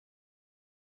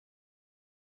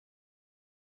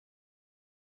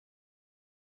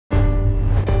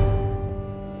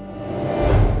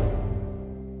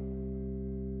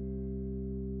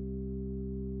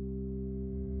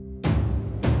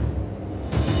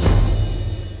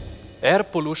Air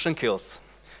pollution kills.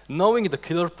 Knowing the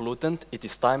killer pollutant, it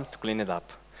is time to clean it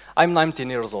up. I'm 19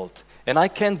 years old, and I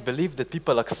can't believe that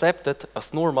people accept it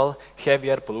as normal, heavy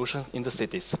air pollution in the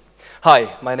cities. Hi,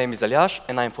 my name is Aljaž,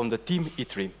 and I'm from the team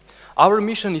eTree. Our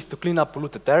mission is to clean up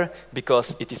polluted air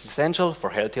because it is essential for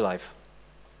healthy life.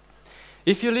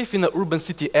 If you live in an urban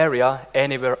city area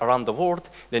anywhere around the world,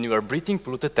 then you are breathing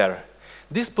polluted air.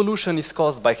 This pollution is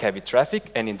caused by heavy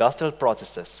traffic and industrial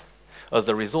processes. As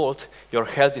a result, your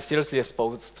health is seriously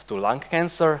exposed to lung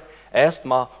cancer,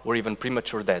 asthma, or even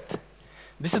premature death.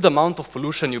 This is the amount of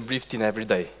pollution you breathe in every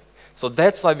day. So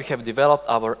that's why we have developed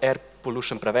our air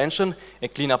pollution prevention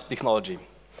and cleanup technology.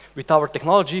 With our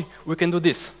technology, we can do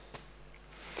this.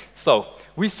 So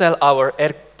we sell our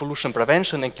air pollution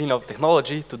prevention and cleanup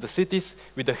technology to the cities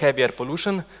with the heavy air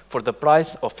pollution for the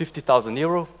price of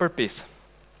 €50,000 per piece.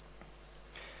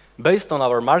 Based on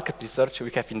our market research,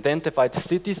 we have identified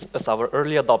cities as our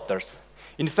early adopters.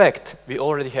 In fact, we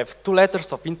already have 2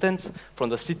 letters of intent from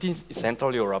the cities in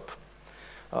Central Europe.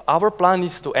 Our plan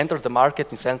is to enter the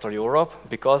market in Central Europe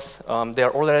because they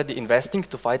are already investing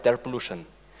to fight air pollution.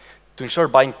 To ensure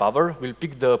buying power, we'll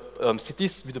pick the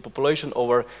cities with a population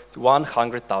over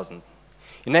 100,000. In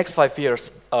the next 5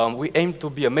 years, we aim to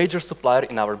be a major supplier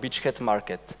in our beachhead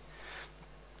market.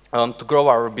 To grow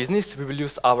our business, we will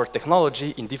use our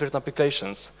technology in different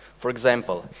applications. For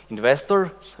example,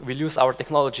 investors will use our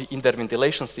technology in their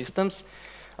ventilation systems,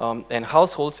 and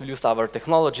households will use our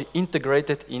technology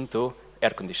integrated into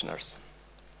air conditioners.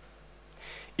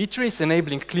 eTree is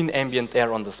enabling clean ambient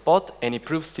air on the spot and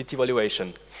improves city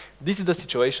valuation. This is the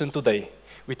situation today.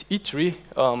 With eTree,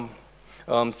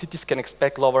 cities can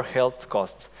expect lower health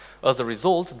costs. As a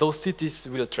result, those cities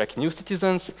will attract new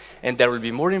citizens, and there will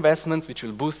be more investments which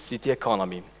will boost city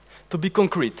economy. To be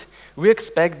concrete, we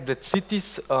expect that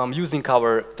cities using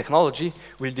our technology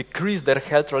will decrease their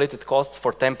health-related costs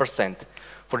for 10%.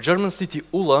 For German city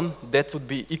Ulm, that would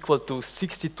be equal to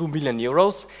 62 million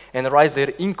euros and raise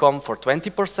their income for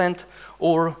 20%,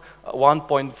 or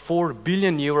 1.4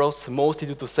 billion euros, mostly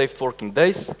due to saved working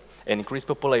days and increased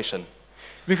population.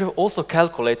 We have also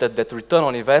calculated that the return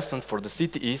on investment for the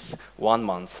city is 1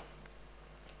 month.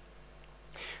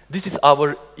 This is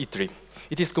our eTree.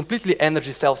 It is completely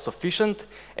energy self-sufficient,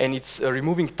 and it's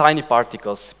removing tiny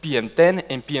particles, PM10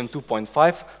 and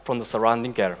PM2.5, from the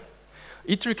surrounding air.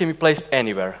 eTree can be placed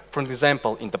anywhere, for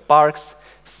example, in the parks,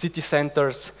 city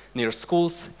centers, near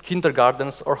schools,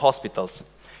 kindergartens, or hospitals.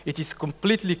 It is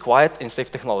completely quiet and safe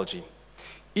technology.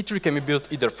 eTree can be built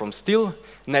either from steel,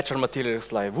 natural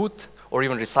materials like wood, or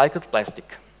even recycled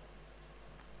plastic.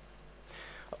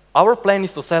 Our plan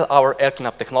is to sell our air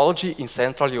cleanup technology in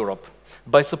Central Europe.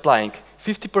 By supplying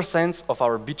 50% of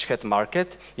our beachhead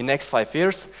market in the next 5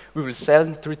 years, we will sell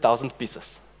 3,000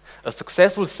 pieces. A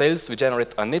successful sales will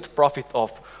generate a net profit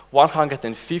of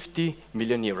 150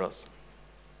 million euros.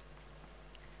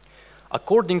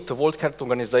 According to World Health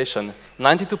Organization,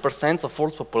 92% of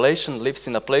world population lives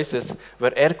in places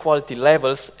where air quality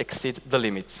levels exceed the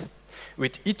limits.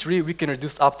 With eTree, we can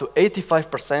reduce up to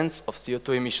 85% of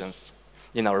CO2 emissions.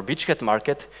 In our beachhead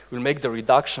market, we'll make the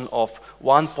reduction of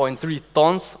 1.3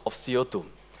 tons of CO2.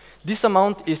 This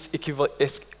amount is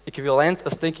equivalent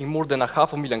as taking more than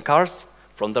 500,000 cars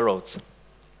from the roads.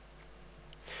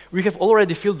 We have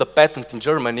already filed the patent in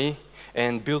Germany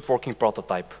and built working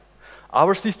prototype.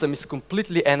 Our system is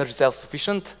completely energy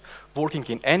self-sufficient, working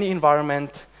in any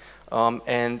environment,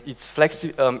 and it's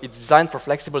designed for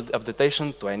flexible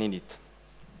adaptation to any need.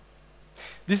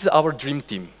 This is our dream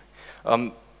team.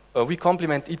 We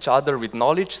complement each other with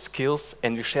knowledge, skills,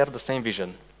 and we share the same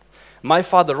vision. My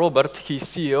father, Robert, he's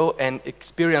CEO and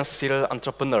experienced serial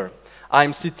entrepreneur.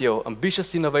 I'm CTO,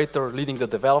 ambitious innovator leading the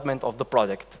development of the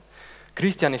project.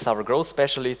 Christian is our growth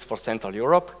specialist for Central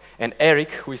Europe, and Eric,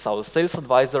 who is our sales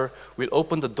advisor, will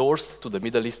open the doors to the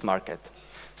Middle East market.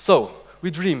 So, we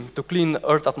dream to clean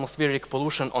Earth atmospheric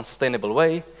pollution on a sustainable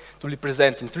way, to be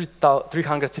present in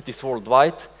 300 cities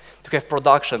worldwide, to have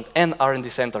production and R&D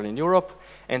center in Europe,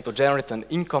 and to generate an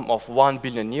income of 1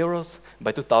 billion euros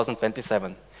by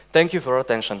 2027. Thank you for your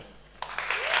attention.